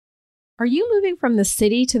Are you moving from the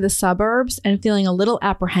city to the suburbs and feeling a little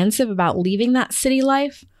apprehensive about leaving that city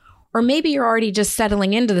life? Or maybe you're already just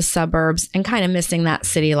settling into the suburbs and kind of missing that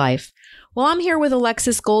city life. Well, I'm here with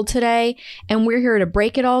Alexis Gold today, and we're here to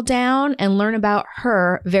break it all down and learn about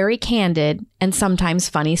her very candid and sometimes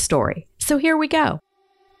funny story. So here we go.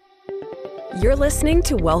 You're listening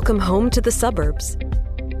to Welcome Home to the Suburbs.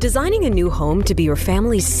 Designing a new home to be your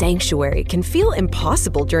family's sanctuary can feel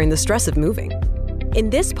impossible during the stress of moving. In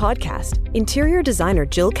this podcast, interior designer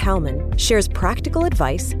Jill Kalman shares practical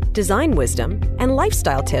advice, design wisdom, and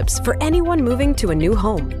lifestyle tips for anyone moving to a new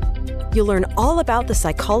home. You'll learn all about the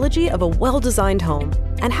psychology of a well-designed home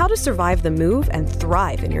and how to survive the move and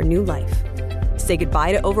thrive in your new life. Say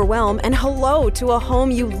goodbye to overwhelm and hello to a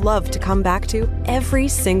home you love to come back to every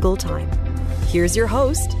single time. Here's your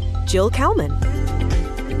host, Jill Kalman.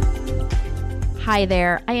 Hi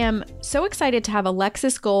there. I am so excited to have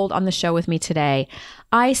Alexis Gold on the show with me today.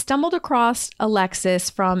 I stumbled across Alexis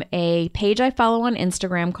from a page I follow on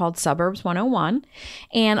Instagram called Suburbs 101,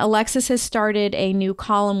 and Alexis has started a new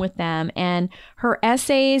column with them, and her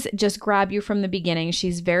essays just grab you from the beginning.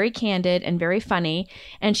 She's very candid and very funny,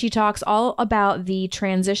 and she talks all about the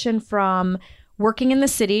transition from working in the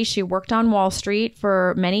city. She worked on Wall Street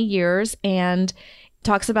for many years and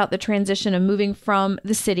talks about the transition of moving from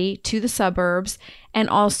the city to the suburbs, and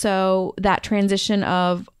also that transition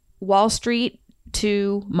of Wall Street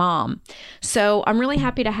to mom. So I'm really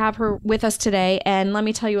happy to have her with us today. And let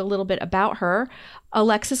me tell you a little bit about her.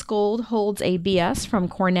 Alexis Gold holds a BS from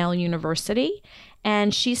Cornell University,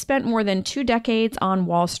 and she spent more than 2 decades on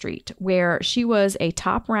Wall Street, where she was a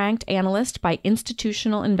top-ranked analyst by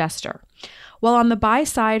Institutional Investor. While on the buy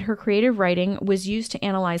side, her creative writing was used to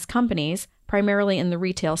analyze companies, primarily in the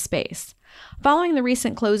retail space. Following the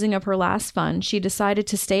recent closing of her last fund, she decided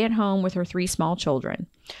to stay at home with her 3 small children.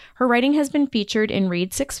 Her writing has been featured in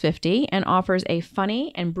Read 650 and offers a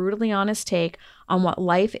funny and brutally honest take on what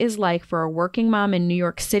life is like for a working mom in New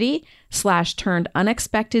York City / turned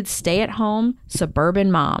unexpected stay-at-home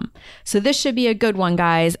suburban mom. So this should be a good one,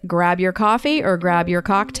 guys. Grab your coffee or grab your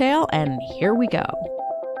cocktail, and here we go.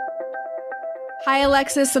 Hi,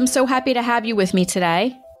 Alexis. I'm so happy to have you with me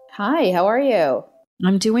today. Hi, how are you?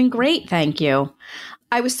 I'm doing great, thank you.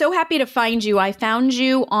 I was so happy to find you. I found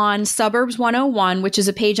you on Suburbs 101, which is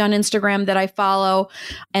a page on Instagram that I follow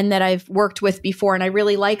and that I've worked with before, and I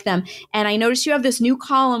really like them. And I noticed you have this new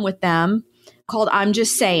column with them called I'm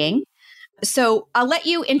Just Saying. So I'll let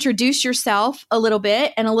you introduce yourself a little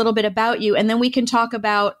bit and a little bit about you, and then we can talk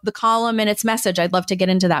about the column and its message. I'd love to get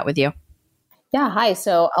into that with you. Yeah, hi.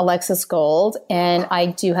 So Alexis Gold, and I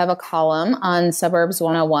do have a column on Suburbs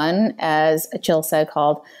 101, as Jill said,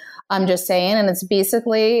 called I'm Just Saying, and it's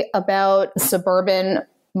basically about a suburban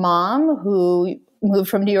mom who moved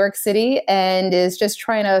from New York City and is just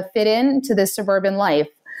trying to fit into this suburban life.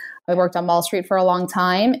 I worked on Wall Street for a long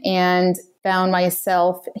time and found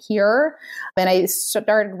myself here. And I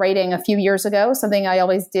started writing a few years ago, something I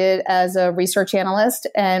always did as a research analyst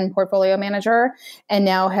and portfolio manager, and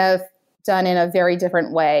now have done in a very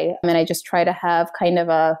different way. I mean, I just try to have kind of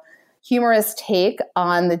a humorous take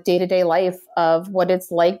on the day-to-day life of what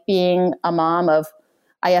it's like being a mom of,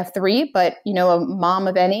 I have 3, but a mom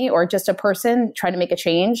of any, or just a person trying to make a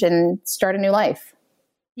change and start a new life.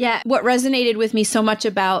 Yeah. What resonated with me so much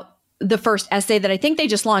about the first essay that I think they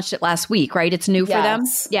just launched it last week, right? It's new for them.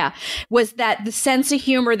 Yeah. Was that the sense of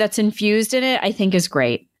humor that's infused in it, I think is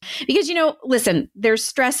great. Because, listen, there's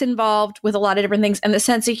stress involved with a lot of different things, and the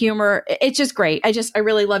sense of humor, it's just great. I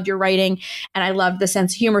really loved your writing, and I loved the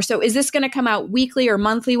sense of humor. So is this going to come out weekly or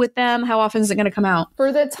monthly with them? How often is it going to come out?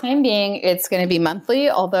 For the time being, it's going to be monthly,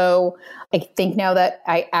 although I think now that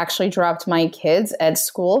I actually dropped my kids at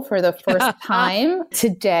school for the first time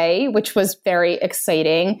today, which was very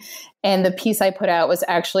exciting. And the piece I put out was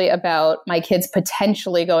actually about my kids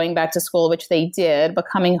potentially going back to school, which they did, but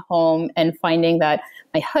coming home and finding that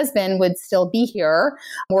my husband would still be here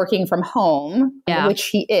working from home, which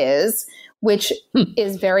he is, which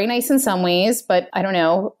is very nice in some ways. But I don't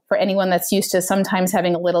know, for anyone that's used to sometimes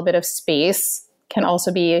having a little bit of space can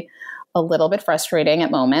also be a little bit frustrating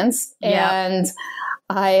at moments. Yeah. And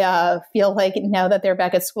I feel like now that they're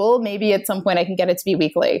back at school, maybe at some point I can get it to be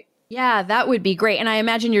weekly. Yeah, that would be great. And I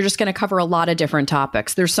imagine you're just going to cover a lot of different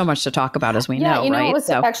topics. There's so much to talk about, as we know, right? What was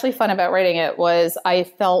actually fun about writing it was I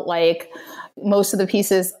felt like most of the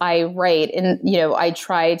pieces I write, and I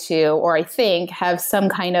try to, or I think, have some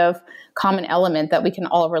kind of common element that we can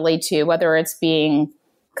all relate to, whether it's being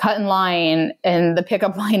cut in line and the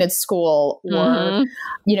pickup line at school or,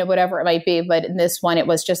 whatever it might be. But in this one, it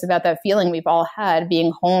was just about that feeling we've all had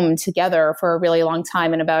being home together for a really long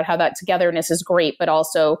time and about how that togetherness is great, but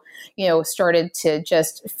also, started to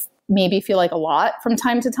just maybe feel like a lot from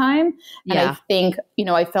time to time. And I think,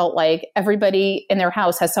 I felt like everybody in their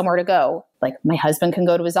house has somewhere to go. Like my husband can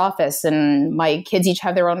go to his office and my kids each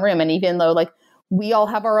have their own room. And even though like we all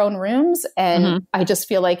have our own rooms and I just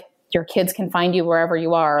feel like your kids can find you wherever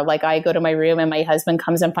you are. Like I go to my room and my husband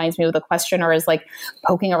comes and finds me with a question or is like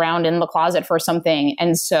poking around in the closet for something.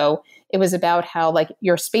 And so it was about how like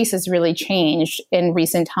your space has really changed in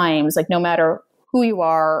recent times, like no matter who you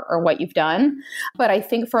are or what you've done. But I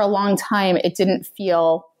think for a long time, it didn't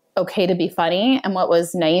feel okay to be funny. And what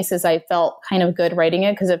was nice is I felt kind of good writing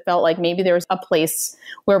it because it felt like maybe there was a place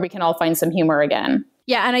where we can all find some humor again.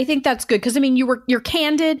 Yeah, and I think that's good because I mean you're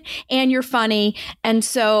candid and you're funny, and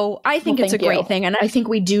so I think it's a great thing, and I think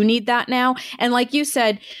we do need that now. And like you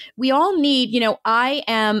said, we all need.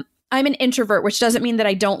 I'm an introvert, which doesn't mean that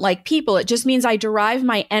I don't like people. It just means I derive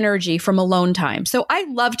my energy from alone time. So I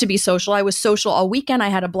love to be social. I was social all weekend. I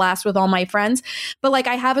had a blast with all my friends, but like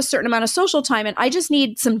I have a certain amount of social time and I just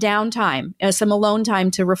need some downtime, some alone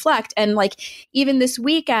time to reflect. And like even this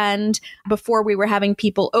weekend, before we were having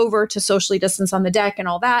people over to socially distance on the deck and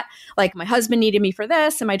all that, like my husband needed me for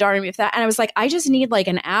this and my daughter needed me for that. And I was like, I just need like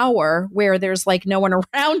an hour where there's like no one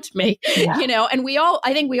around me, and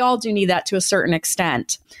I think we all do need that to a certain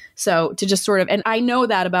extent. So to just sort of, and I know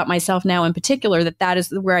that about myself now in particular, that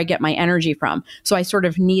is where I get my energy from. So I sort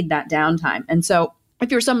of need that downtime. And so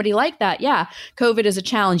if you're somebody like that, COVID is a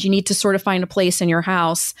challenge. You need to sort of find a place in your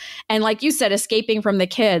house. And like you said, escaping from the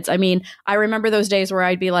kids. I mean, I remember those days where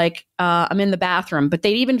I'd be like, I'm in the bathroom, but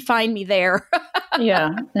they'd even find me there.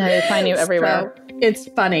 They find you everywhere. So it's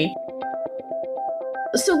funny.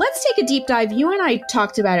 So let's take a deep dive. You and I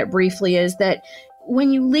talked about it briefly, is that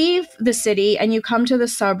when you leave the city and you come to the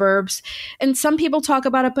suburbs, and some people talk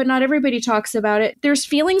about it, but not everybody talks about it, there's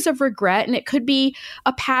feelings of regret, and it could be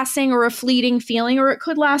a passing or a fleeting feeling, or it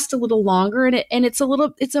could last a little longer. And it's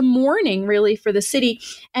a mourning really for the city.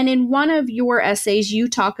 And in one of your essays, you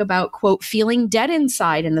talk about, quote, feeling dead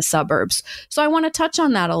inside in the suburbs. So I want to touch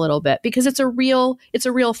on that a little bit because it's a real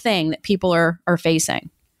thing that people are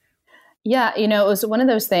facing. Yeah, it was one of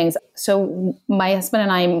those things. So my husband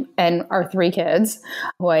and I and our 3 kids,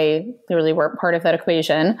 who I clearly weren't part of that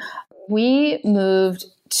equation, we moved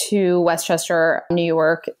to Westchester, New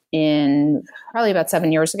York in probably about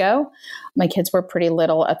 7 years ago. My kids were pretty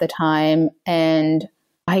little at the time, and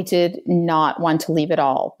I did not want to leave at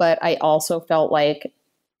all. But I also felt like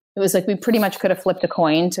it was like we pretty much could have flipped a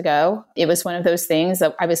coin to go. It was one of those things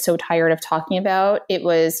that I was so tired of talking about. It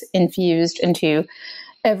was infused into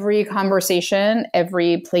every conversation,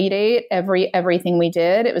 every play date, everything we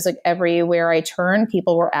did. It was like everywhere I turned,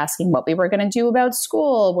 people were asking what we were going to do about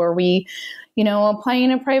school. Were we,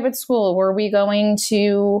 applying to private school? Were we going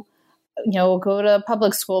to, go to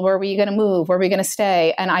public school? Were we going to move? Were we going to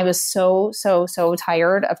stay? And I was so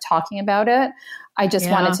tired of talking about it. I just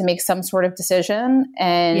wanted to make some sort of decision.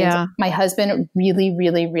 And my husband really,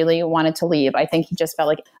 really, really wanted to leave. I think he just felt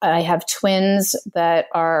like I have twins that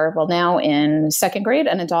are, now in 2nd grade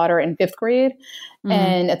and a daughter in 5th grade. Mm-hmm.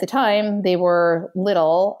 And at the time they were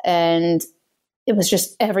little, and it was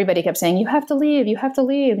just everybody kept saying, you have to leave. You have to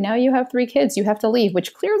leave. Now you have 3 kids. You have to leave,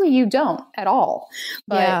 which clearly you don't at all.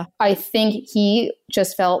 But I think he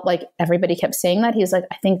just felt like everybody kept saying that. He's like,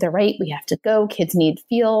 I think they're right. We have to go. Kids need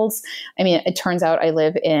fields. I mean, it turns out I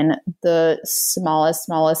live in the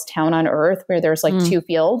smallest town on earth where there's like 2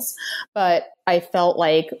 fields. But I felt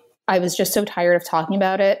like I was just so tired of talking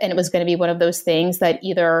about it. And it was going to be one of those things that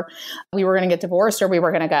either we were going to get divorced or we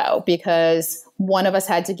were going to go, because one of us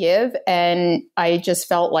had to give. And I just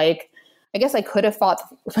felt like, I guess I could have fought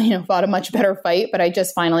a much better fight, but I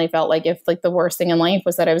just finally felt like if like the worst thing in life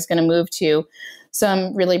was that I was going to move to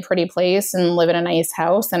some really pretty place and live in a nice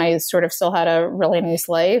house, and I sort of still had a really nice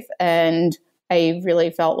life. And I really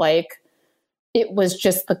felt like it was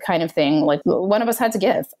just the kind of thing like one of us had to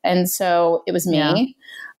give. And so it was me.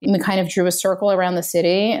 Yeah. We kind of drew a circle around the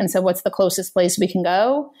city and said, what's the closest place we can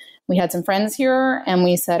go? We had some friends here and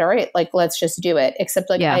we said, all right, like, let's just do it. Except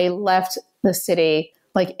like I left the city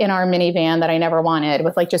like in our minivan that I never wanted,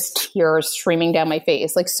 with like just tears streaming down my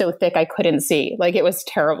face, like so thick I couldn't see. Like it was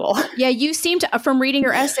terrible. Yeah, you seem to, from reading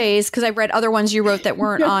your essays, because I've read other ones you wrote that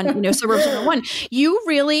weren't on, Suburbs 101, you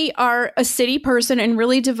really are a city person and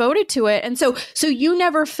really devoted to it. And so you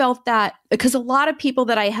never felt that, because a lot of people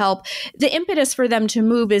that I help, the impetus for them to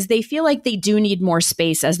move is they feel like they do need more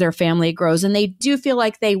space as their family grows, and they do feel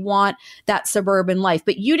like they want that suburban life.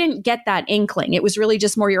 But you didn't get that inkling. It was really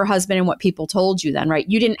just more your husband and what people told you then, right?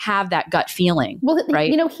 You didn't have that gut feeling. Well,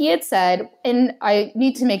 right? He had said, and I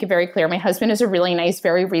need to make it very clear, my husband is a really nice,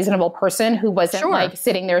 very reasonable person who wasn't like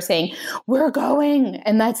sitting there saying, we're going,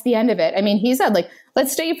 and that's the end of it. I mean, he said like,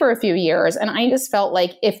 let's stay for a few years. And I just felt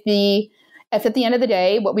like if at the end of the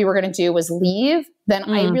day, what we were going to do was leave, then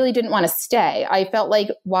I really didn't want to stay. I felt like,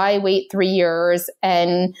 why wait 3 years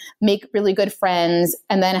and make really good friends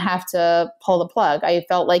and then have to pull the plug? I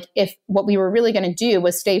felt like if what we were really going to do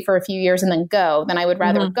was stay for a few years and then go, then I would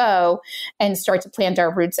rather go and start to plant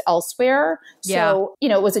our roots elsewhere. Yeah. So,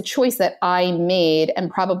 it was a choice that I made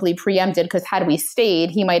and probably preempted, because had we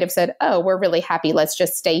stayed, he might have said, oh, we're really happy, let's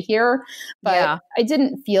just stay here. But I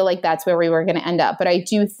didn't feel like that's where we were going to end up. But I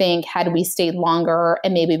do think had we stayed longer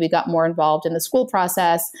and maybe we got more involved in the school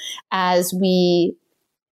process, as we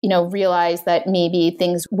realized that maybe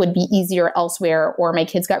things would be easier elsewhere, or my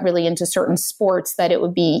kids got really into certain sports, that it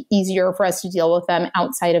would be easier for us to deal with them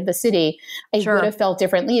outside of the city. I would have felt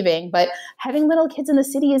different leaving. But having little kids in the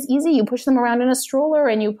city is easy. You push them around in a stroller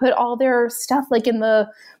and you put all their stuff like in the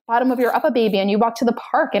bottom of your Upper Baby and you walk to the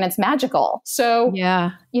park and it's magical. So,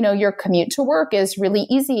 your commute to work is really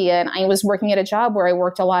easy. And I was working at a job where I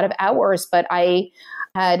worked a lot of hours, but I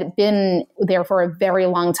had been there for a very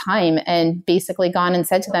long time and basically gone and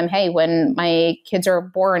said to them, hey, when my kids are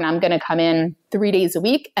born, I'm going to come in 3 days a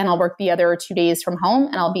week and I'll work the other 2 days from home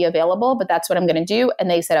and I'll be available, but that's what I'm going to do. And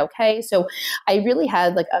they said, okay. So I really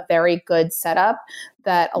had like a very good setup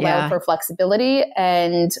that allowed for flexibility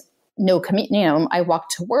and no commute. I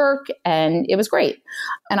walked to work and it was great.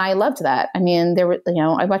 And I loved that. I mean, there were,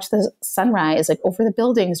 I watched the sunrise like over the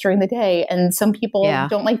buildings during the day, and some people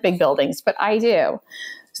don't like big buildings, but I do.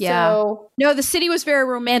 Yeah. So, no, the city was very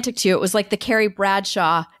romantic to you. It was like the Carrie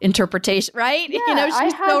Bradshaw interpretation, right? Yeah,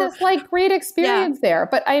 I had this like great experience there.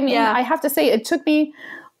 But I mean, I have to say, it took me,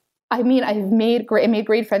 I made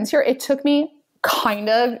great friends here. It took me kind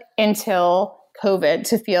of until COVID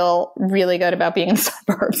to feel really good about being in the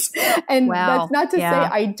suburbs. And that's not to say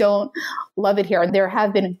I don't love it here. There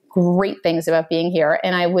have been great things about being here,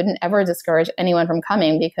 and I wouldn't ever discourage anyone from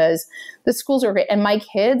coming because the schools are great. And my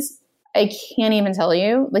kids, I can't even tell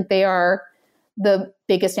you, like they are the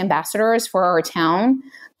biggest ambassadors for our town.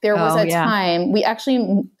 There was a time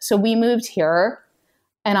we moved here,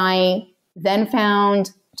 and I then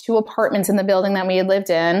found 2 apartments in the building that we had lived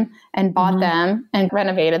in and bought them and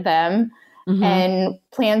renovated them. And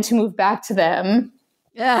planned to move back to them.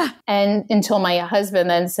 Yeah. And until my husband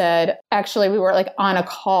then said, actually, we were like on a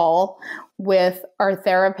call with our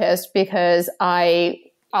therapist because I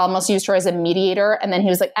almost used her as a mediator. And then he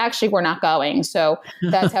was like, actually, we're not going. So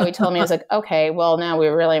that's how he told me. I was like, okay, well, now we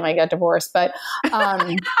really might get divorced. But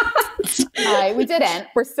we didn't.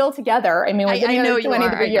 We're still together. I mean, we're together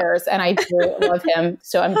 23 years and I do love him.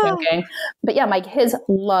 So I'm joking. But yeah, my kids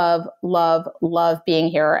love being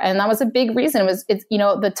here. And that was a big reason. It's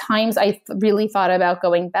the times I really thought about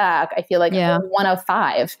going back, I feel like we're one of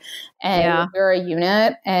 5 and we're a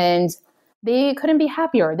unit, and they couldn't be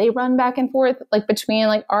happier. They run back and forth like between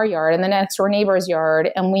like our yard and the next door neighbor's yard.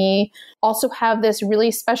 And we also have this really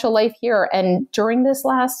special life here. And during this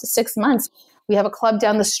last 6 months, we have a club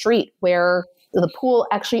down the street where the pool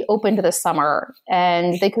actually opened this summer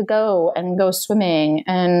and they could go swimming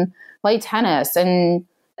and play tennis and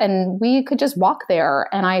we could just walk there.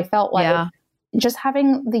 And I felt like just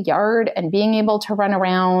having the yard and being able to run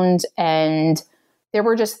around, and there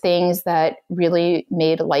were just things that really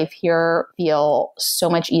made life here feel so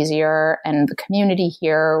much easier. And the community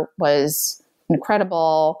here was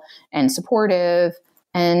incredible and supportive.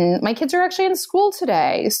 And my kids are actually in school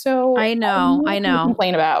today. So I know.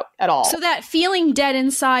 Complain about at all. So that feeling dead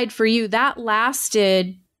inside for you, that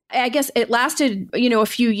lasted, I guess it lasted, a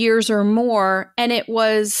few years or more. And it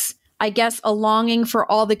was, I guess, a longing for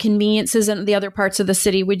all the conveniences in the other parts of the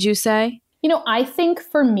city, would you say? I think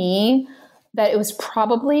for me, that it was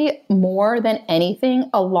probably more than anything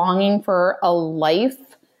a longing for a life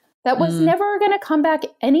that was never going to come back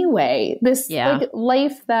anyway. This like,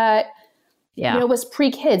 life that was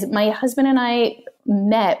pre-kids. My husband and I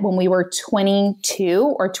met when we were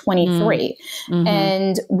 22 or 23.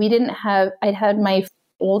 And I'd had my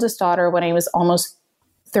oldest daughter when I was almost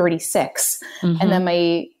 36. And then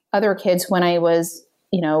my other kids when I was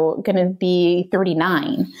going to be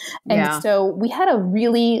 39. And so we had a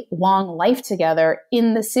really long life together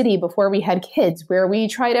in the city before we had kids, where we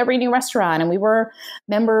tried every new restaurant and we were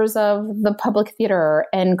members of the Public Theater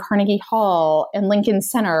and Carnegie Hall and Lincoln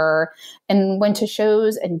Center and went to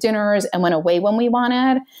shows and dinners and went away when we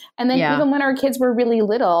wanted. And then even when our kids were really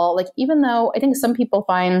little, like, even though I think some people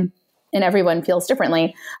find, and everyone feels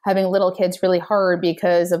differently, having little kids really hard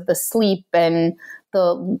because of the sleep and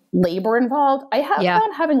the labor involved, I have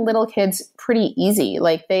found having little kids pretty easy.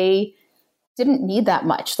 Like, they didn't need that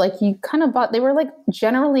much. Like, you kind of they were like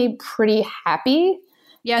generally pretty happy.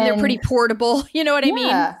 Yeah. And they're pretty portable. You know what I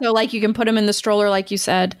mean? So like, you can put them in the stroller, like you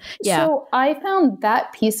said. Yeah. So I found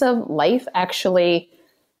that piece of life actually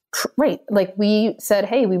right. Like, we said,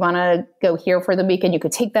 hey, we want to go here for the weekend. You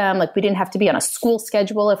could take them. Like, we didn't have to be on a school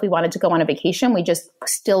schedule if we wanted to go on a vacation. We just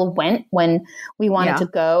still went when we wanted to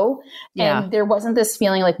go. And there wasn't this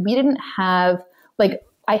feeling like we didn't have, like,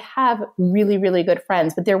 I have really, really good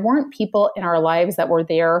friends, but there weren't people in our lives that were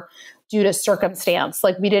there due to circumstance.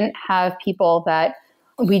 Like, we didn't have people that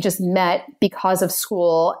we just met because of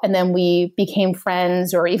school and then we became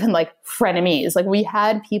friends or even like frenemies. Like, we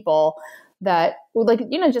had people that, like,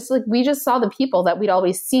 just like, we just saw the people that we'd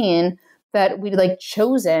always seen that we'd like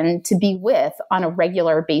chosen to be with on a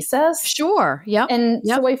regular basis. Sure. Yeah. And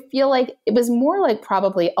so I feel like it was more like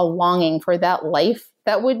probably a longing for that life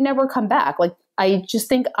that would never come back. Like, I just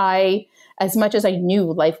think as much as I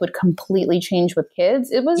knew life would completely change with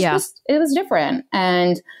kids, it was it was different.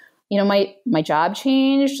 And, my job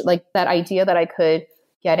changed, like that idea that I could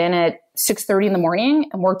get in at 6:30 in the morning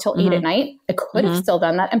and work till 8 at night. I could have still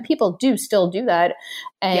done that. And people do still do that.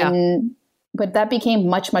 But that became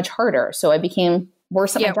much, much harder. So I became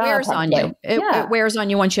worse at my job. It wears on you. It wears on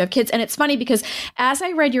you once you have kids. And it's funny because as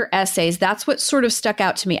I read your essays, that's what sort of stuck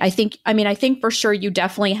out to me. I think for sure you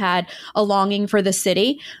definitely had a longing for the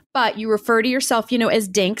city, but you refer to yourself, as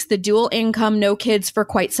Dinks, the dual income, no kids for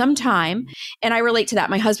quite some time. And I relate to that.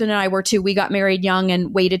 My husband and I were too. We got married young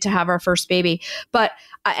and waited to have our first baby. But,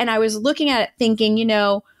 and I was looking at it thinking,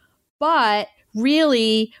 but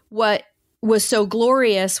really what was so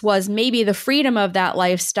glorious was maybe the freedom of that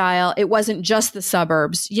lifestyle. It wasn't just the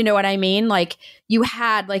suburbs. You know what I mean? Like, you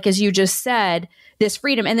had, like, as you just said, this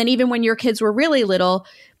freedom. And then even when your kids were really little,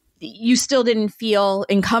 you still didn't feel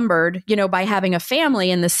encumbered, by having a family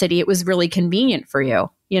in the city. It was really convenient for you,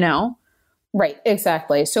 Right,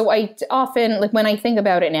 exactly. So I often, like, when I think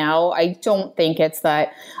about it now, I don't think it's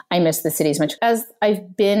that I miss the city as much. As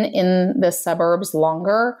I've been in the suburbs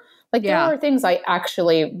longer, like, there are things I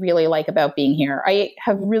actually really like about being here. I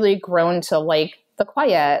have really grown to like the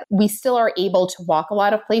quiet. We still are able to walk a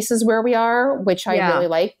lot of places where we are, which I really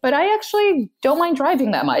like, but I actually don't mind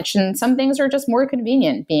driving that much. And some things are just more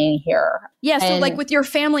convenient being here. Yeah. So like with your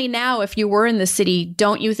family now, if you were in the city,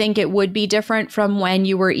 don't you think it would be different from when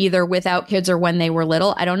you were either without kids or when they were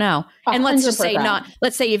little? I don't know. 100%. And let's just say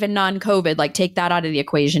let's say even non-COVID, like take that out of the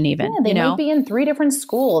equation even. Yeah, they might be in 3 different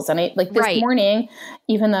schools. And this morning,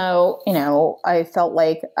 even though, I felt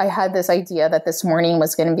like I had this idea that this morning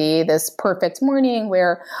was going to be this perfect morning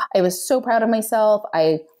where I was so proud of myself.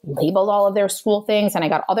 I labeled all of their school things and I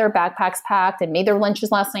got all their backpacks packed and made their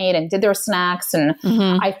lunches last night and did their snacks. And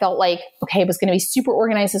I felt like, okay, it was going to be super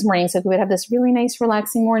organized this morning. So we would have this really nice,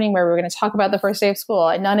 relaxing morning where we were going to talk about the first day of school.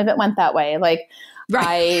 And none of it went that way. Like,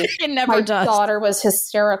 it never my does. daughter was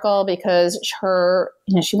hysterical because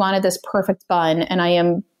she wanted this perfect bun.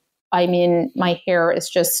 And my hair is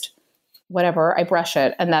just whatever. I brush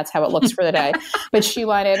it and that's how it looks for the day. But she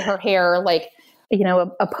wanted her hair like,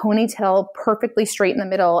 a ponytail perfectly straight in the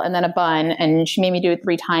middle and then a bun. And she made me do it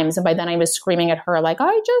 3 times. And by then I was screaming at her, like,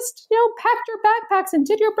 I just, packed your backpacks and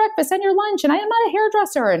did your breakfast and your lunch. And I am not a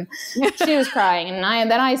hairdresser. And she was crying.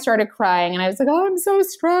 And then I started crying and I was like, oh, I'm so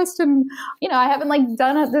stressed. And, I haven't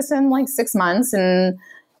done this in 6 months. And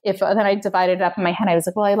then I divided it up in my head. I was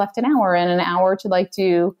like, well, I left an hour to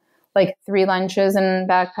do 3 lunches and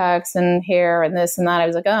backpacks and hair and this and that. I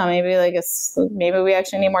was like, oh, maybe we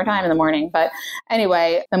actually need more time in the morning. But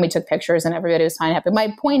anyway, then we took pictures and everybody was fine, happy.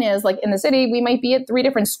 My point is, in the city, we might be at 3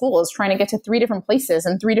 different schools trying to get to 3 different places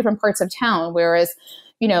in 3 different parts of town. Whereas,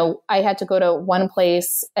 I had to go to one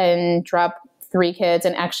place and drop 3 kids.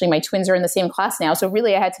 And actually my twins are in the same class now. So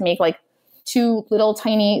really I had to make 2 little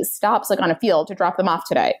tiny stops on a field to drop them off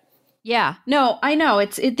today. Yeah, no, I know.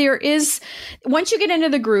 There is, once you get into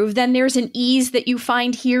the groove, then there's an ease that you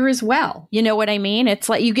find here as well. You know what I mean? It's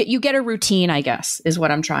like you get a routine, I guess, is what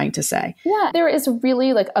I'm trying to say. Yeah, there is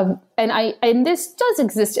really like and this does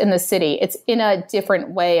exist in the city. It's in a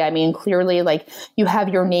different way. I mean, clearly, like you have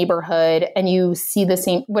your neighborhood and you see the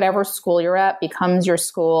same, whatever school you're at becomes your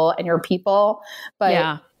school and your people.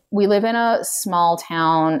 But we live in a small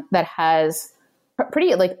town that has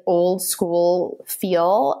pretty like old school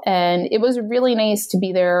feel. And it was really nice to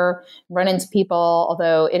be there, run into people,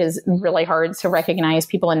 although it is really hard to recognize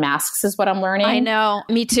people in masks is what I'm learning. I know.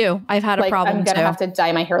 Me too. I've had a problem I'm going to have to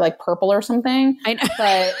dye my hair like purple or something. I know.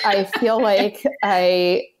 But I feel like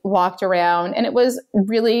I walked around and it was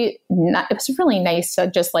really nice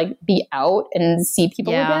to just like be out and see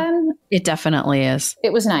people again. It definitely is.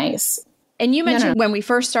 It was nice. And you mentioned when we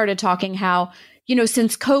first started talking how,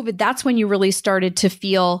 since COVID, that's when you really started to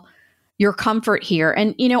feel your comfort here.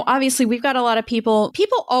 And, obviously we've got a lot of people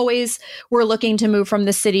always were looking to move from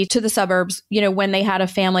the city to the suburbs, when they had a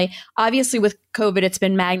family. Obviously with COVID, it's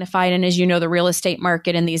been magnified. And as you know, the real estate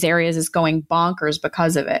market in these areas is going bonkers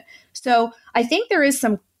because of it. So I think there is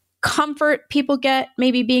some comfort people get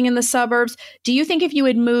maybe being in the suburbs. Do you think if you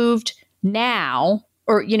had moved now,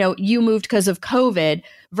 or, you moved because of COVID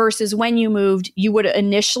versus when you moved, you would have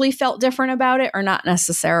initially felt different about it or not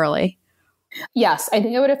necessarily? Yes, I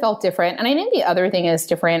think I would have felt different. And I think the other thing is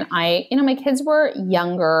different. My kids were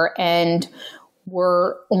younger and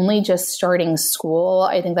were only just starting school.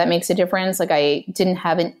 I think that makes a difference. Like I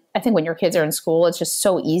think when your kids are in school, it's just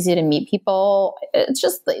so easy to meet people. It's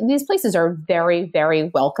just these places are very, very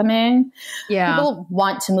welcoming. Yeah. People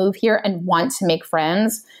want to move here and want to make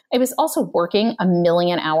friends. I was also working a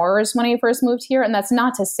million hours when I first moved here. And that's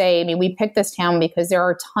not to say, we picked this town because there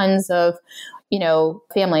are tons of,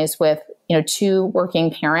 families with, 2 working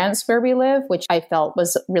parents where we live, which I felt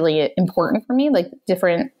was really important for me. Like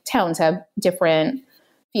different towns have different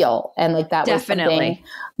feel. And like that was something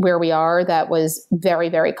where we are that was very,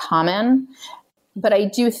 very common. But I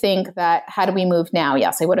do think that had we moved now,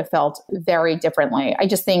 yes, I would have felt very differently. I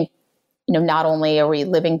just think, not only are we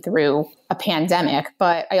living through a pandemic,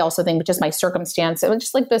 but I also think just my circumstance, it was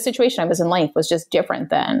just like the situation I was in life was just different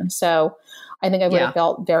then. So I think I would have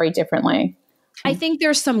felt very differently. I think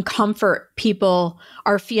there's some comfort people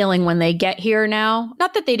are feeling when they get here now.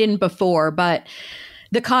 Not that they didn't before, but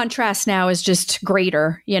the contrast now is just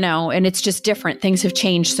greater, and it's just different. Things have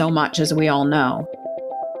changed so much, as we all know.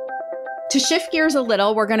 To shift gears a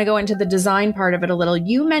little, we're going to go into the design part of it a little.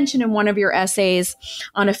 You mentioned in one of your essays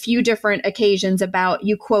on a few different occasions about,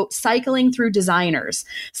 you quote, cycling through designers.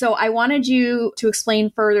 So I wanted you to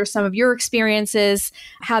explain further some of your experiences,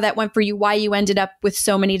 how that went for you, why you ended up with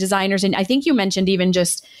so many designers. And I think you mentioned even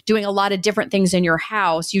just doing a lot of different things in your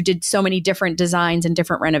house. You did so many different designs and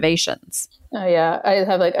different renovations. Oh, yeah. I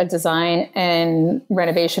have like a design and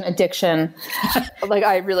renovation addiction. Like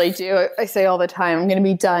I really do. I say all the time, I'm going to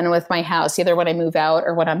be done with my house, either when I move out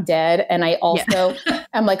or when I'm dead. And I also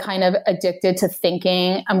am like kind of addicted to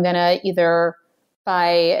thinking I'm going to either buy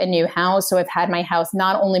a new house. So I've had my house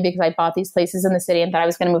not only because I bought these places in the city and thought I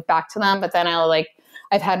was going to move back to them, but then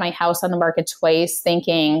I've had my house on the market twice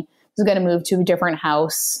thinking I was going to move to a different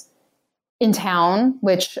house in town,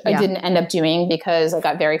 which I didn't end up doing because I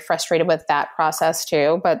got very frustrated with that process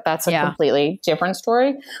too. But that's a completely different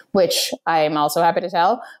story, which I'm also happy to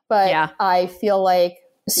tell. But I feel like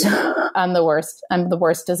I'm the worst. I'm the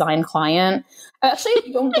worst design client. I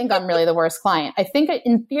actually don't think I'm really the worst client. I think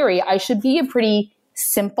in theory, I should be a pretty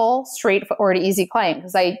simple, straightforward, easy client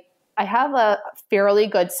because I have a fairly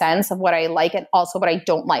good sense of what I like and also what I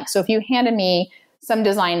don't like. So if you handed me some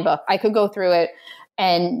design book, I could go through it.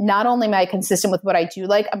 And not only am I consistent with what I do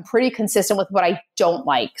like, I'm pretty consistent with what I don't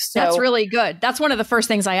like. So that's really good. That's one of the first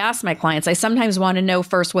things I ask my clients. I sometimes want to know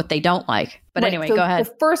first what they don't like. But anyway, so go ahead.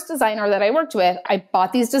 The first designer that I worked with, I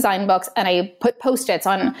bought these design books and I put Post-its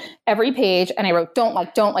on every page and I wrote, don't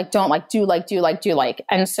like, don't like, don't like, do like, do like, do like.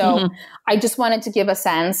 And so I just wanted to give a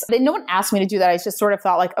sense. No one asked me to do that. I just sort of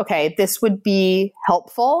thought like, okay, this would be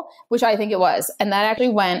helpful, which I think it was. And that actually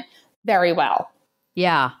went very well.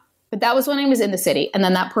 Yeah. But that was when I was in the city. And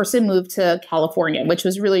then that person moved to California, which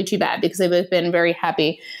was really too bad because I would have been very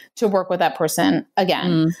happy to work with that person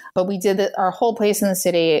again. But we did our whole place in the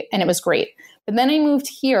city and it was great. But then I moved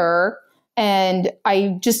here and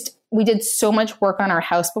we did so much work on our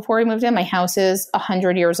house before we moved in. My house is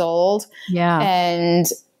 100 years old. Yeah. And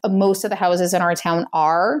most of the houses in our town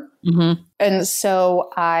are. And so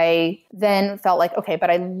I then felt like, okay, but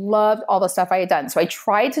I loved all the stuff I had done. So I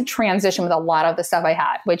tried to transition with a lot of the stuff I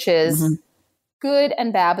had, which is good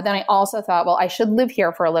and bad. But then I also thought, well, I should live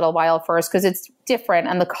here for a little while first because it's different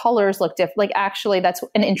and the colors look different. Like, actually, that's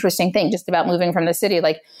an interesting thing just about moving from the city.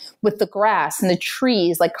 Like, with the grass and the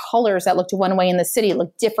trees, like colors that looked one way in the city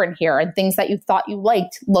look different here, and things that you thought you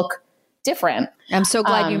liked look different. I'm so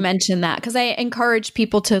glad you mentioned that, because I encourage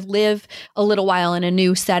people to live a little while in a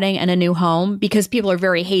new setting and a new home, because people are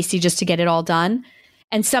very hasty just to get it all done.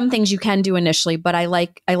 And some things you can do initially, but I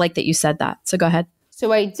like that you said that. So go ahead.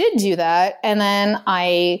 So I did do that. And then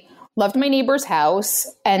I loved my neighbor's house.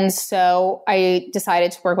 And so I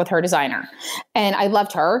decided to work with her designer. And I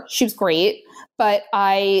loved her. She was great. But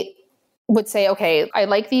I would say, okay, I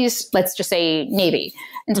like these, let's just say navy.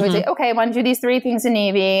 And so I'd say, okay, I want to do these 3 things in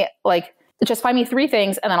navy. Like, just find me 3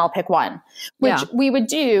 things and then I'll pick one, which we would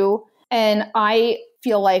do. And I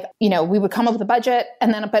feel like, we would come up with a budget,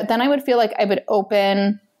 but then I would feel like I would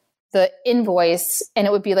open the invoice and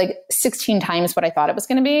it would be like 16 times what I thought it was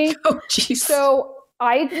going to be. Oh, jeez. So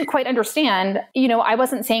I didn't quite understand, I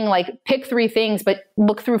wasn't saying like pick 3 things, but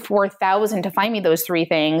look through 4,000 to find me those 3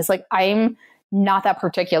 things. Like, I'm not that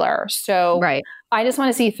particular. So I just want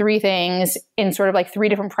to see 3 things in sort of like 3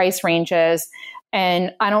 different price ranges.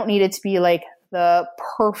 And I don't need it to be like the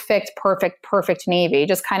perfect navy,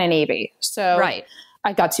 just kind of navy. So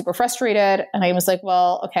I got super frustrated and I was like,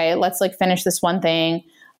 well, okay, let's like finish this one thing.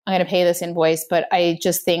 I'm going to pay this invoice. But I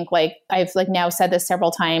just think, like, I've like now said this several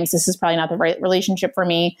times, this is probably not the right relationship for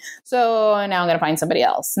me. So now I'm going to find somebody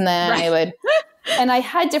else. And then I would, and I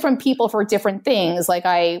had different people for different things. Like,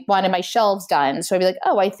 I wanted my shelves done. So I'd be like,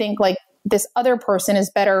 oh, I think like this other person is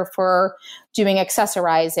better for doing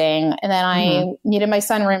accessorizing. And then I needed my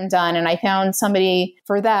sunroom done and I found somebody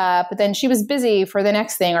for that, but then she was busy for the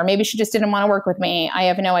next thing, or maybe she just didn't want to work with me. I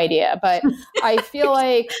have no idea. But I feel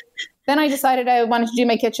like then I decided I wanted to do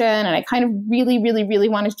my kitchen, and I kind of really, really, really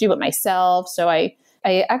wanted to do it myself. So I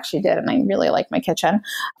actually did, and I really like my kitchen.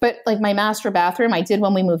 But like my master bathroom, I did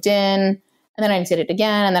when we moved in, and then I did it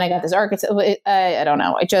again. And then I got this architect. I don't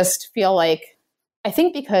know. I just feel like, I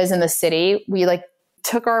think because in the city, we like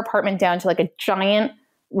took our apartment down to like a giant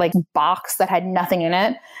like box that had nothing in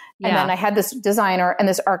it. And then I had this designer and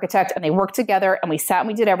this architect, and they worked together, and we sat and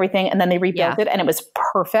we did everything, and then they rebuilt it, and it was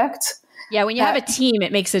perfect. Yeah, when you have a team,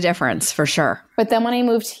 it makes a difference for sure. But then when I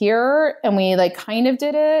moved here and we like kind of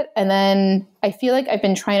did it, and then I feel like I've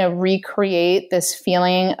been trying to recreate this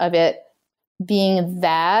feeling of it being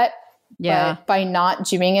that. Yeah. But by not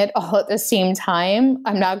doing it all at the same time,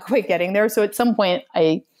 I'm not quite getting there. So at some point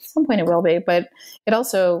it will be, but it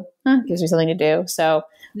also gives me something to do. So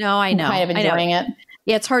no, I know. I'm kind of enjoying it.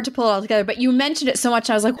 Yeah, it's hard to pull it all together, but you mentioned it so much.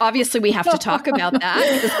 I was like, obviously we have to talk about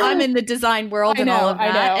that, because I'm in the design world and all of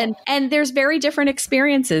that. And there's very different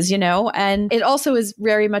experiences, and it also is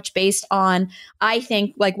very much based on, I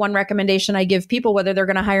think, like one recommendation I give people, whether they're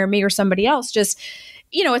going to hire me or somebody else, just,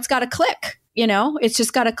 it's got to click. It's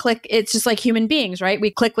just got to click. It's just like human beings, right?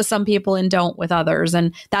 We click with some people and don't with others.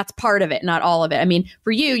 And that's part of it, not all of it. I mean,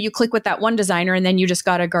 for you click with that one designer and then you just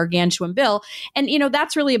got a gargantuan bill. And,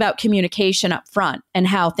 that's really about communication up front and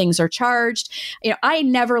how things are charged. I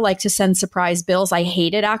never like to send surprise bills. I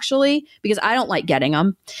hate it, actually, because I don't like getting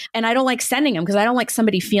them, and I don't like sending them because I don't like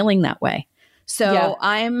somebody feeling that way. So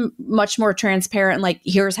I'm much more transparent, like,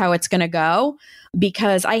 here's how it's going to go,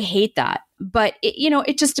 because I hate that. But,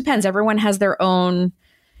 it just depends. Everyone has their own,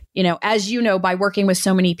 as by working with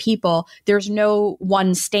so many people, there's no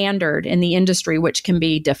one standard in the industry, which can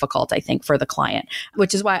be difficult, I think, for the client,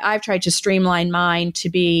 which is why I've tried to streamline mine to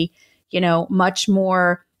be, much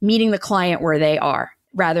more meeting the client where they are,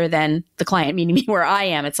 rather than the client meeting me where I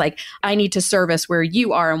am. It's like, I need to service where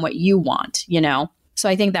you are and what you want, So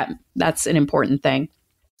I think that's an important thing.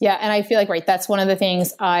 Yeah. And I feel like, that's one of the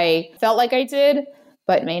things I felt like I did,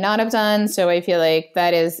 but may not have done. So I feel like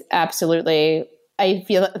that is absolutely, I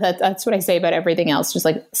feel that's what I say about everything else. Just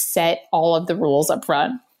like set all of the rules up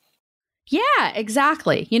front. Yeah,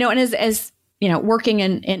 exactly. And as working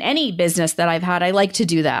in any business that I've had, I like to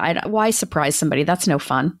do that. Why surprise somebody? That's no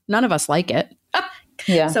fun. None of us like it.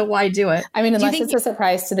 Yeah. So why do it? I mean, unless it's a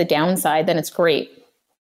surprise to the downside, then it's great.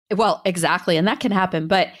 Well, exactly. And that can happen.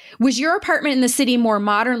 But was your apartment in the city more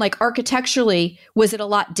modern? Like, architecturally, was it a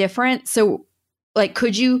lot different? So like,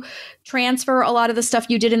 could you transfer a lot of the stuff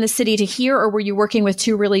you did in the city to here, or were you working with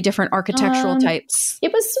 2 really different architectural types?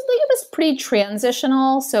 It was pretty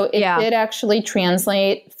transitional. So it did actually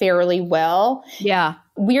translate fairly well. Yeah.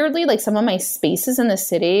 Weirdly, like some of my spaces in the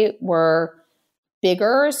city were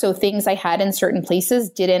bigger. So things I had in certain places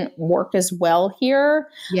didn't work as well here.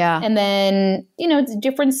 Yeah. And then,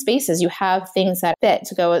 different spaces, you have things that fit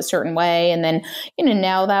to go a certain way. And then,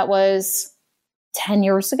 now that was 10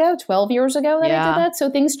 years ago, 12 years ago that I did that. So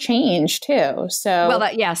things change too. So,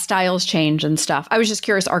 well, styles change and stuff. I was just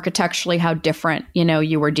curious architecturally how different,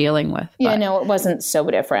 you were dealing with. Yeah, no, it wasn't so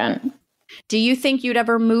different. Do you think you'd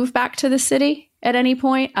ever move back to the city at any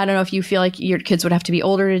point? I don't know if you feel like your kids would have to be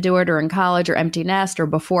older to do it, or in college, or empty nest, or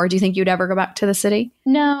before. Do you think you'd ever go back to the city?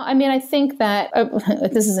 No, I mean, I think that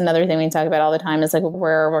this is another thing we talk about all the time, is like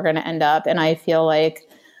where we're going to end up. And I feel like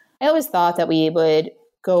I always thought that we would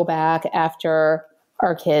go back after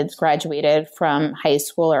our kids graduated from high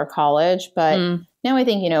school or college. But now I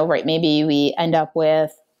think, right, maybe we end up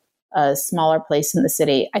with a smaller place in the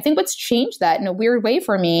city. I think what's changed that in a weird way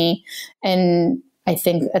for me, and I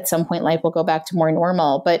think at some point life will go back to more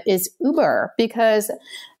normal, but is Uber. Because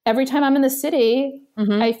every time I'm in the city,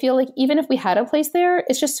 I feel like even if we had a place there,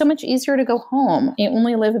 it's just so much easier to go home. I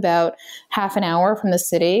only live about half an hour from the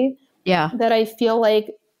city. Yeah. That I feel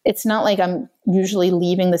like it's not like I'm usually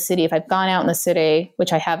leaving the city. If I've gone out in the city,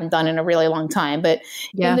 which I haven't done in a really long time, but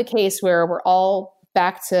in the case where we're all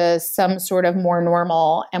back to some sort of more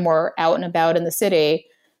normal and we're out and about in the city.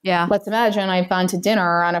 Yeah. Let's imagine I've gone to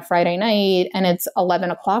dinner on a Friday night and it's 11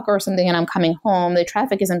 o'clock or something and I'm coming home. The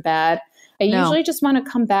traffic isn't bad. I usually just want to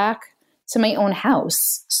come back to my own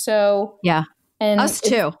house. So yeah. And us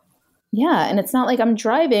too. Yeah. And it's not like I'm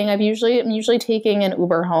driving. I'm usually taking an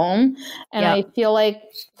Uber home. And I feel like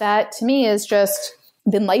that to me has just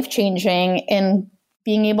been life-changing in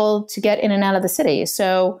being able to get in and out of the city.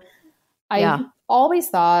 So I always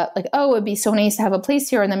thought like, oh, it'd be so nice to have a place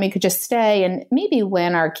here and then we could just stay. And maybe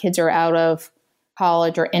when our kids are out of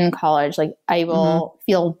college or in college, like I will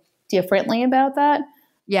feel differently about that.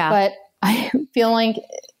 Yeah. But I feel like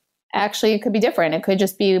actually it could be different. It could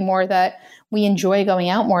just be more that we enjoy going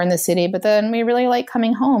out more in the city, but then we really like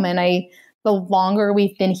coming home. And the longer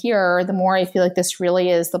we've been here, the more I feel like this really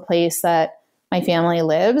is the place that my family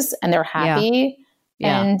lives and they're happy.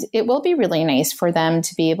 Yeah. And it will be really nice for them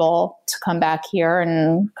to be able to come back here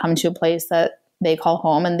and come to a place that they call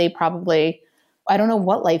home. And they probably, I don't know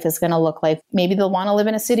what life is going to look like. Maybe they'll want to live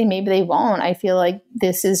in a city. Maybe they won't. I feel like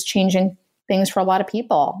this is changing things for a lot of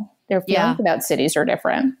people. Their feelings about cities are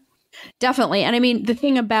different. Definitely. And I mean, the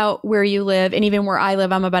thing about where you live and even where I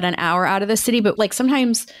live, I'm about an hour out of the city, but like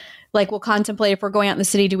sometimes like we'll contemplate if we're going out in the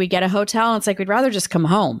city, do we get a hotel? And it's like, we'd rather just come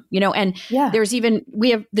home, and we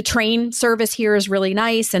have the train service here is really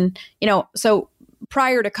nice. And, so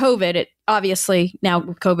prior to COVID, it obviously now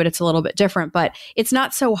with COVID, it's a little bit different, but it's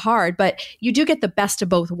not so hard, but you do get the best of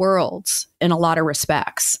both worlds in a lot of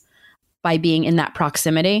respects by being in that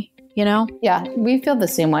proximity, Yeah, we feel the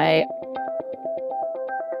same way.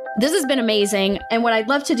 This has been amazing. And what I'd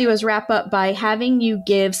love to do is wrap up by having you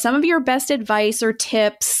give some of your best advice or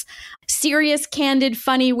tips, serious, candid,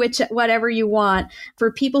 funny, whatever you want,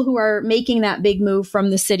 for people who are making that big move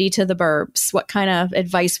from the city to the burbs. What kind of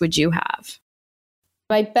advice would you have?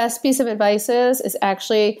 My best piece of advice is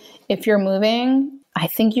actually, if you're moving, I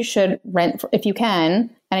think you should rent if you can.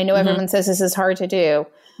 And I know everyone says this is hard to do,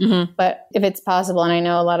 but if it's possible, and I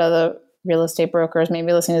know a lot of the real estate brokers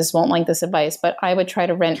maybe listening to this won't like this advice, but I would try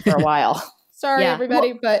to rent for a while. Sorry,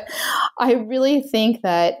 everybody. But I really think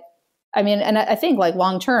that, and I think like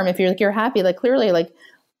long term, if you're happy, like clearly like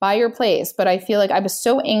buy your place. But I feel like I was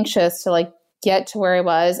so anxious to like get to where I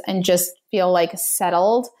was and just feel like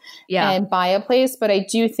settled and buy a place. But I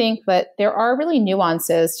do think that there are really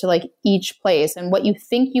nuances to like each place, and what you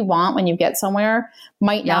think you want when you get somewhere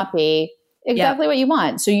might not be exactly what you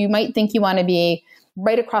want. So you might think you want to be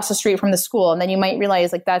right across the street from the school. And then you might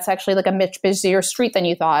realize like that's actually like a much busier street than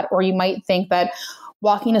you thought. Or you might think that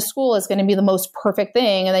walking to school is going to be the most perfect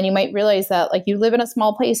thing. And then you might realize that like you live in a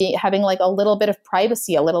small place, having like a little bit of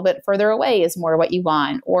privacy a little bit further away is more what you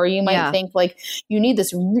want. Or you might think like you need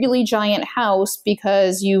this really giant house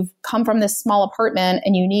because you've come from this small apartment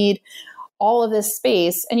and you need all of this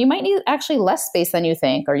space, and you might need actually less space than you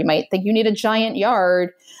think, or you might think you need a giant yard.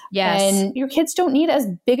 Yes. And your kids don't need as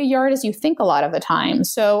big a yard as you think a lot of the time.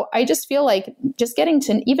 So I just feel like just getting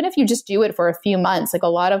to, even if you just do it for a few months, like a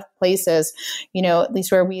lot of places, at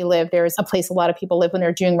least where we live, there's a place a lot of people live when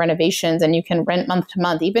they're doing renovations, and you can rent month to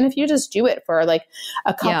month, even if you just do it for like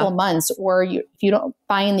a couple months, or if you don't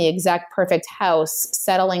find the exact perfect house,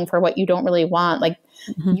 settling for what you don't really want, like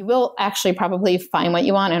you will actually probably find what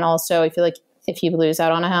you want. And also I feel like if you lose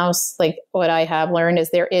out on a house, like what I have learned is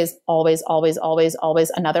there is always, always, always, always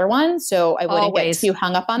another one. So I wouldn't get too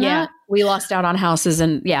hung up on that. We lost out on houses,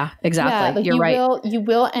 and exactly. Like You're right. You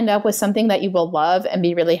will end up with something that you will love and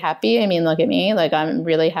be really happy. I mean, look at me, like I'm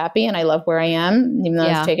really happy and I love where I am, even though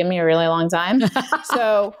it's taken me a really long time.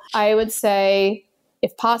 So I would say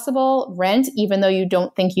if possible, rent, even though you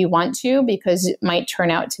don't think you want to, because it might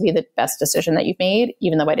turn out to be the best decision that you've made,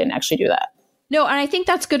 even though I didn't actually do that. No, and I think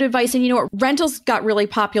that's good advice. And you know what? Rentals got really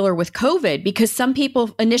popular with COVID because some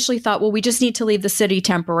people initially thought, well, we just need to leave the city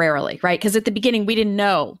temporarily, right? Because at the beginning, we didn't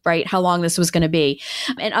know, right, how long this was going to be.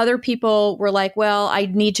 And other people were like, well, I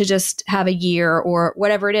need to just have a year or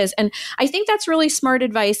whatever it is. And I think that's really smart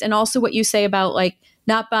advice. And also what you say about like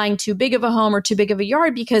not buying too big of a home or too big of a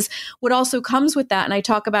yard, because what also comes with that, and I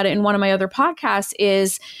talk about it in one of my other podcasts,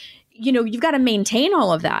 is you know, you've got to maintain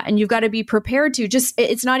all of that and you've got to be prepared to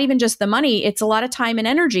it's not even just the money. It's a lot of time and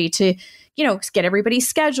energy to, you know, get everybody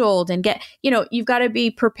scheduled and you've got to be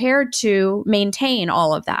prepared to maintain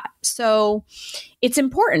all of that. So it's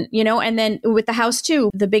important, you know, and then with the house too,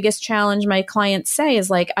 the biggest challenge my clients say is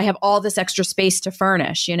like, I have all this extra space to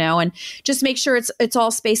furnish, you know, and just make sure it's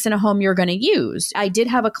all space in a home you're going to use. I did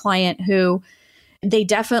have a client who they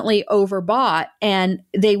definitely overbought and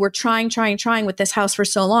they were trying with this house for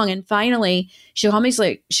so long. And finally she called me,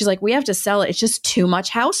 she's like, we have to sell it. It's just too much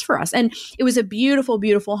house for us. And it was a beautiful,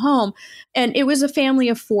 beautiful home. And it was a family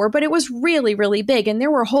of 4, but it was really, really big. And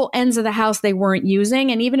there were whole ends of the house they weren't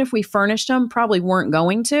using. And even if we furnished them, probably weren't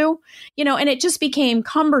going to, you know, and it just became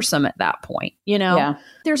cumbersome at that point, you know. Yeah.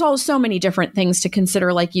 There's all so many different things to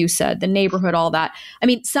consider, like you said, the neighborhood, all that. I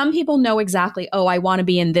mean, some people know exactly, oh, I want to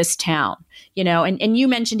be in this town, you know, and you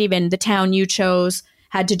mentioned even the town you chose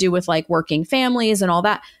had to do with like working families and all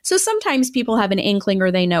that. So sometimes people have an inkling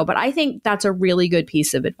or they know, but I think that's a really good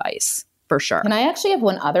piece of advice for sure. And I actually have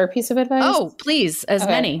one other piece of advice. Oh, please, as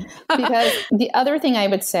many. Because the other thing I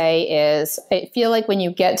would say is I feel like when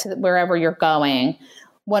you get to wherever you're going,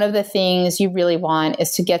 one of the things you really want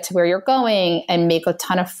is to get to where you're going and make a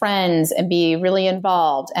ton of friends and be really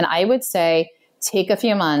involved. And I would say take a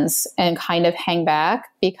few months and kind of hang back,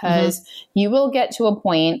 because you will get to a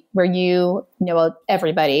point where you know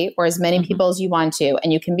everybody or as many people as you want to,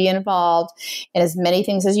 and you can be involved in as many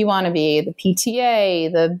things as you want to be, the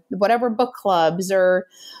PTA, the whatever book clubs or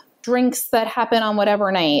drinks that happen on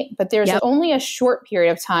whatever night. But there's only a short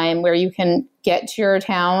period of time where you can get to your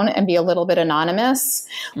town and be a little bit anonymous.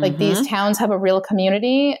 Like these towns have a real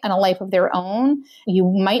community and a life of their own. You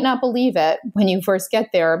might not believe it when you first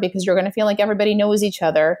get there because you're going to feel like everybody knows each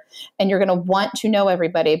other and you're going to want to know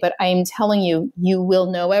everybody. But I'm telling you, you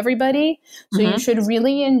will know everybody. So you should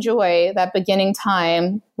really enjoy that beginning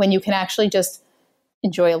time when you can actually just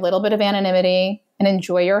enjoy a little bit of anonymity and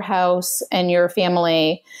enjoy your house and your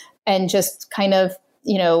family and just kind of,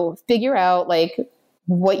 you know, figure out like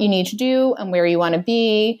what you need to do and where you want to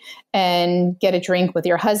be and get a drink with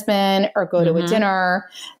your husband or go to a dinner,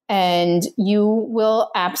 and you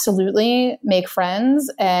will absolutely make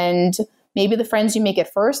friends. And maybe the friends you make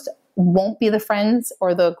at first won't be the friends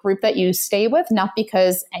or the group that you stay with, not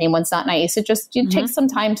because anyone's not nice. It just, you take some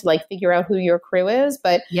time to like figure out who your crew is.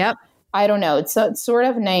 But I don't know. It's sort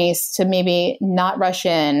of nice to maybe not rush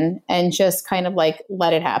in and just kind of like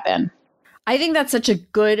let it happen. I think that's such a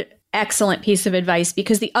good, excellent piece of advice,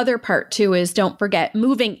 because the other part too is don't forget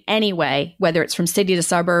moving anyway, whether it's from city to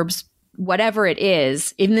suburbs, whatever it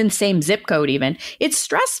is, even in the same zip code, even it's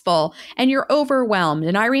stressful and you're overwhelmed.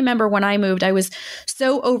 And I remember when I moved, I was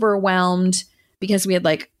so overwhelmed because we had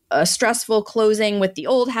like a stressful closing with the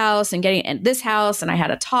old house and getting in this house. And I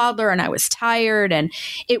had a toddler and I was tired. And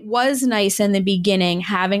it was nice in the beginning,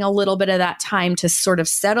 having a little bit of that time to sort of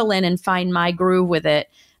settle in and find my groove with it.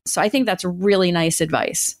 So I think that's really nice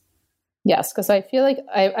advice. Yes, because I feel like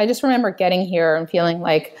I just remember getting here and feeling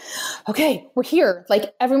like, okay, we're here.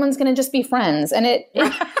 Like everyone's going to just be friends. And it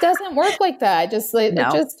doesn't work like that. Just like, No.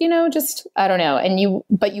 it just, you know, just, I don't know.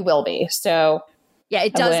 But you will be. So yeah,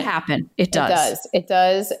 it does happen. It does. It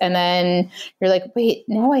does. And then you're like, wait,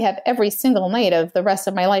 now I have every single night of the rest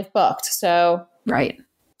of my life booked. So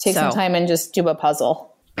take some time and just do a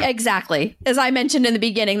puzzle. Exactly. As I mentioned in the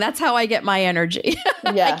beginning, that's how I get my energy.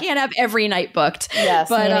 Yeah. I can't have every night booked. Yes,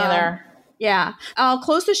 but, me neither. Yeah. I'll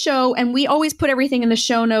close the show, and we always put everything in the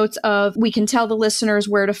show notes of, we can tell the listeners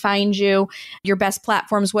where to find you, your best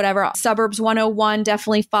platforms, whatever. Suburbs 101,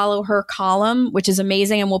 definitely follow her column, which is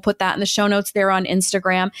amazing. And we'll put that in the show notes there on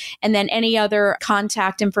Instagram. And then any other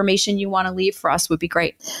contact information you want to leave for us would be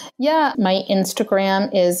great. Yeah. My Instagram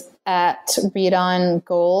is at Read on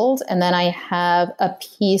Gold. And then I have a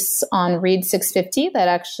piece on Read 650 that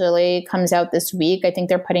actually comes out this week. I think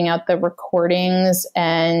they're putting out the recordings,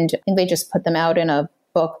 and I think they just put them out in a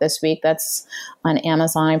book this week. That's on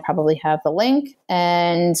Amazon. I probably have the link.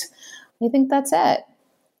 And I think that's it.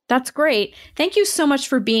 That's great. Thank you so much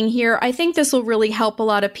for being here. I think this will really help a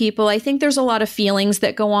lot of people. I think there's a lot of feelings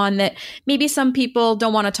that go on that maybe some people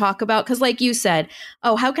don't want to talk about. Because like you said,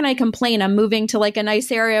 oh, how can I complain? I'm moving to like a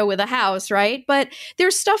nice area with a house, right? But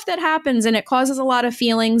there's stuff that happens and it causes a lot of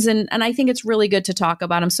feelings. And I think it's really good to talk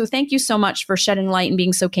about them. So thank you so much for shedding light and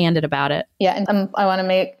being so candid about it. Yeah. And I want to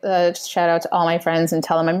make a shout out to all my friends and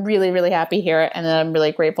tell them I'm really, really happy here. And I'm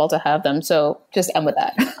really grateful to have them. So just end with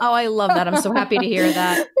that. Oh, I love that. I'm so happy to hear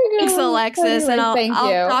that. Thanks, Alexis. Anyway, and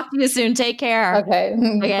I'll talk to you soon. Take care. Okay.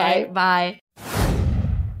 Okay. Bye.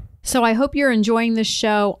 So I hope you're enjoying this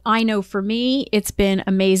show. I know for me, it's been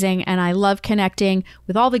amazing. And I love connecting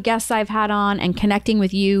with all the guests I've had on and connecting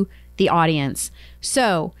with you, the audience.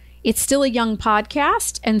 So it's still a young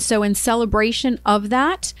podcast. And so in celebration of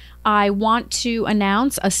that, I want to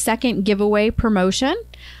announce a second giveaway promotion.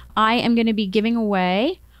 I am going to be giving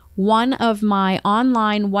away one of my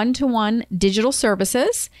online one-to-one digital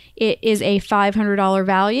services. It is a $500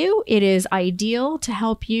 value. It is ideal to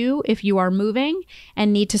help you if you are moving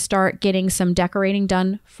and need to start getting some decorating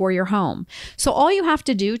done for your home. So all you have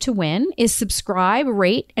to do to win is subscribe,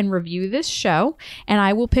 rate, and review this show, and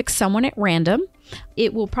I will pick someone at random.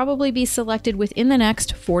 It will probably be selected within the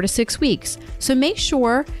next 4 to 6 weeks. So make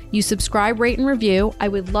sure you subscribe, rate, and review. I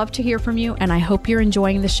would love to hear from you, and I hope you're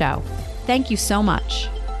enjoying the show. Thank you so much.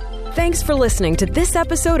 Thanks for listening to this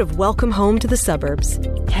episode of Welcome Home to the Suburbs.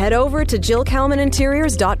 Head over to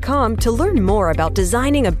JillKalmanInteriors.com to learn more about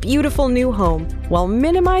designing a beautiful new home while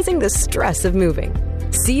minimizing the stress of moving.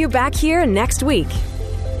 See you back here next week.